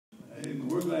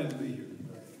we're glad to be here.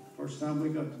 First time we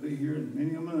got to be here in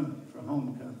many a month for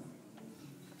homecoming.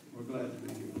 We're glad to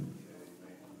be here.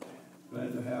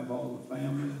 Glad to have all the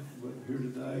family here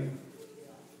today.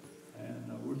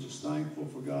 And we're just thankful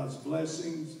for God's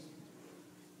blessings.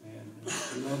 And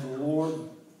we love the Lord.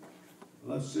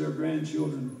 We love to see our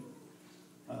grandchildren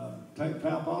take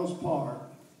Papa's part.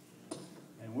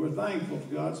 And we're thankful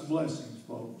for God's blessings,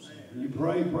 folks. When you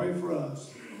pray for us.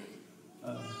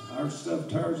 Our stuff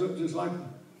tears up just like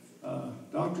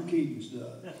Dr. Keaton's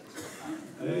does.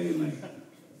 Amen.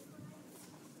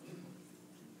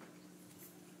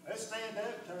 Let's stand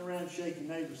up, turn around and shake your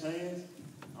neighbor's hands.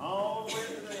 All the way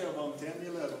to the elbow, 10 to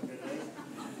 11, okay?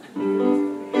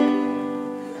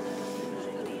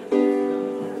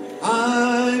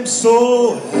 I'm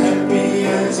so happy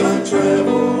as I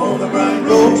travel on the bright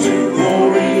road to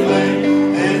glory land.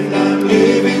 And I'm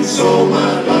living so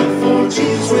my life for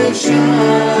Jesus will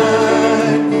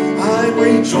shine. I'm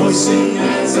rejoicing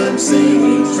as I'm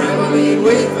singing, traveling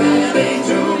with that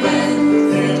angel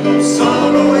band. There's no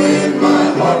sorrow in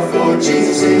my heart, for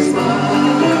Jesus is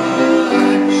mine.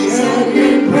 Shouting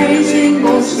and praising,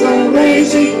 voices are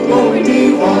raising, glory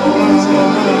divine.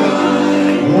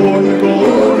 For the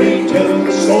glory, telling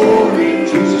the story,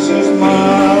 Jesus is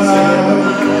mine.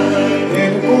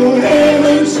 And for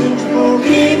heaven's sins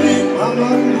forgiven,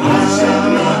 I shall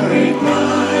not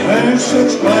repine. There's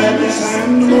such gladness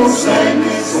and more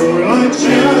sadness, for like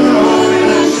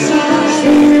shouting,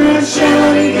 singing and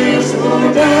shouting, there's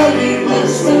more doubting,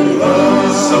 less than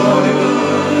love, so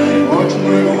divine. Watching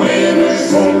where the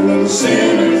winners, holding the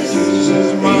sinners, Jesus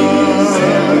is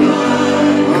mine.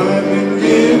 I've been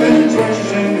given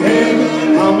treasures in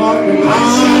heaven, I'm not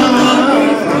behind.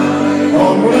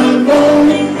 Onward I'm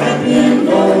going, happy and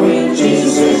going,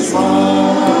 Jesus is mine.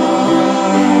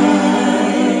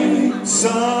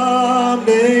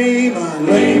 Someday my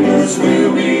labors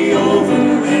will be over,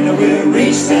 and I will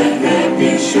reach that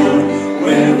happy shore,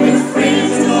 where with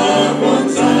friends and loved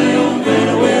ones I own, then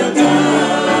I will die.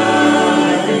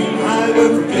 I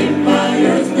will forget my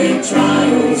earthly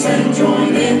trials and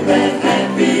join in that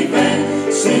happy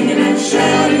band, singing and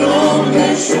shouting on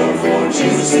that shore, for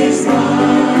Jesus is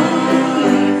mine.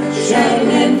 Shouting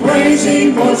and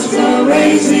praising, voices are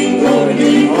raising, glory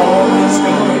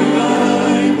divine.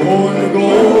 For the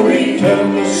glory,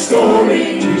 telling the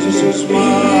story, Jesus is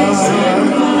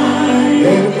mine.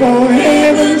 And for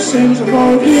heaven's sins are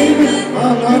forgiven, I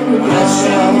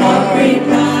shall not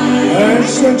repine. There's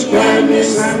such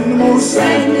gladness and more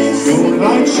sadness, your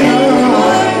light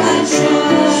shine.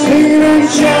 Singing and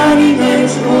shouting,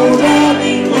 there's no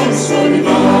doubting, love so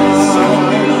divine.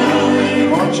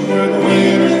 Watching where the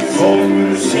winners,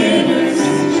 holding the sinners,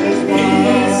 Jesus is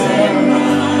mine.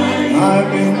 I've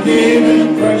been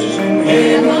given precious in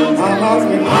heaven, I'm not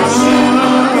behind.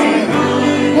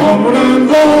 Onward I'm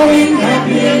going,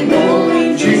 happy and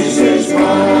going, Jesus is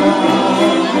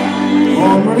mine.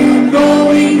 Onward I'm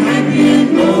going, happy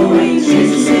and going,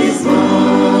 Jesus is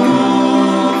mine.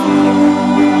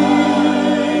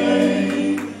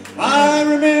 I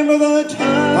remember the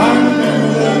time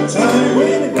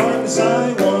when in darkness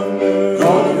I wandered,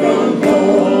 crawling from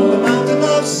home, the mountain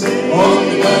of sin, on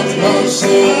the mountain of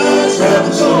sin. I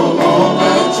traveled so long,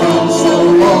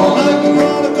 like the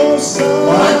prodigal son,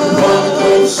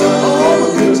 all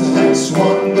the goodness,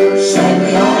 wonders,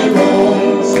 sadly I roam.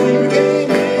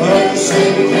 But the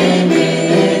Savior came in,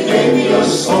 and gave me a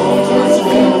song.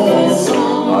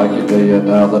 I can tell you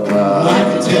now the time. I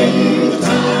can tell you the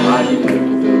time. I can take you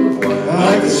to the place. I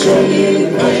can show you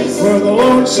the place where the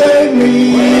Lord saved me.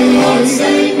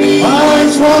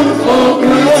 Life's wonderful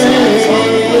grace.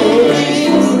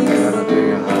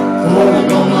 For I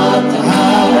know not the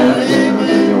how, and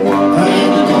I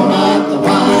know not the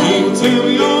why. He will tell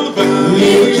me all about it. He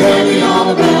will tell me all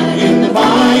about it in the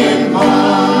by and by.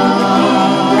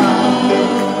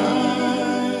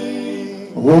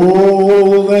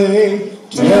 Oh, they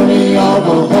tell me of a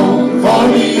home far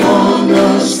beyond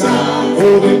the sky.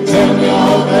 Oh, they tell me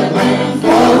of that land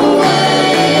far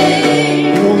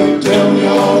away. Oh, they tell me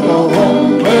of a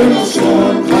home where the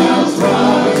storm clouds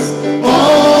rise.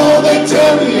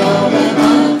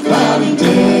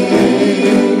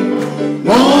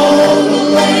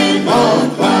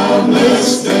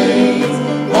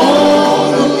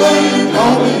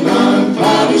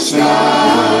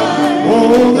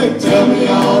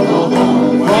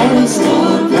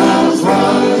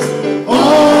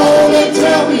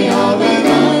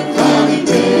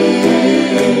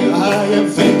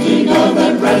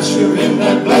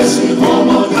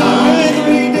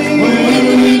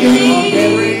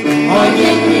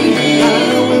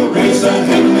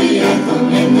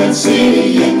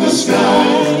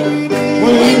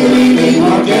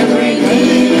 are gathering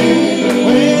near.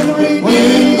 When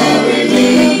the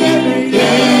redeemed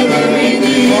gathering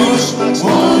near.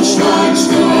 Washed like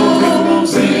snow,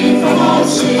 free from all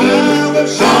sin. I will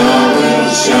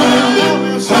shout,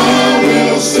 I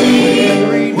will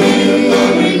sing. When the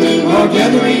redeemed are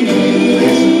gathering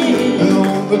near.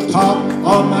 On the top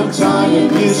of Mount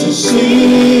Zion is a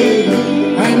city,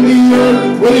 and the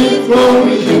earth with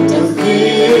glory yet to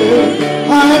fill.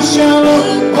 I shall look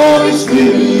for His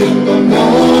beauty in the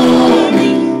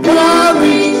morning, when I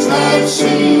reach that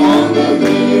city on the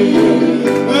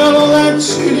hill. Well, oh, that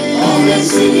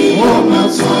city on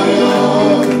Mount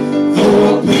Zion,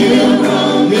 though a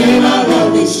pilgrim, yet I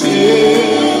love Thee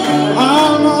still.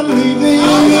 I'll not leave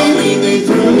Thee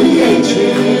through the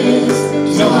ages,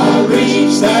 till I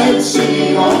reach that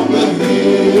city on the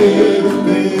hill.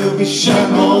 They'll be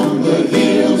shouting on the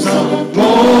hills of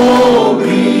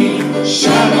glory,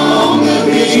 shouting on the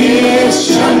hills,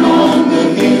 shouting on the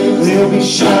hills. They'll be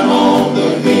shouting on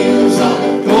the hills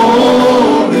of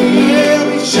glory, they'll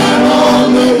be shouting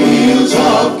on the hills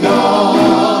of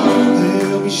God.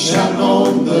 They'll be shouting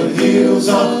on the hills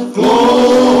of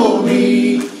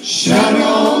glory, shouting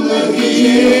on the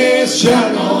hills,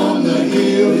 shouting on the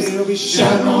hills. They'll be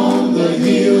shouting on the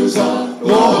hills of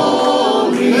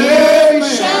glory, they'll be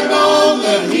shouting on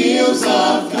the hills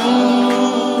of God.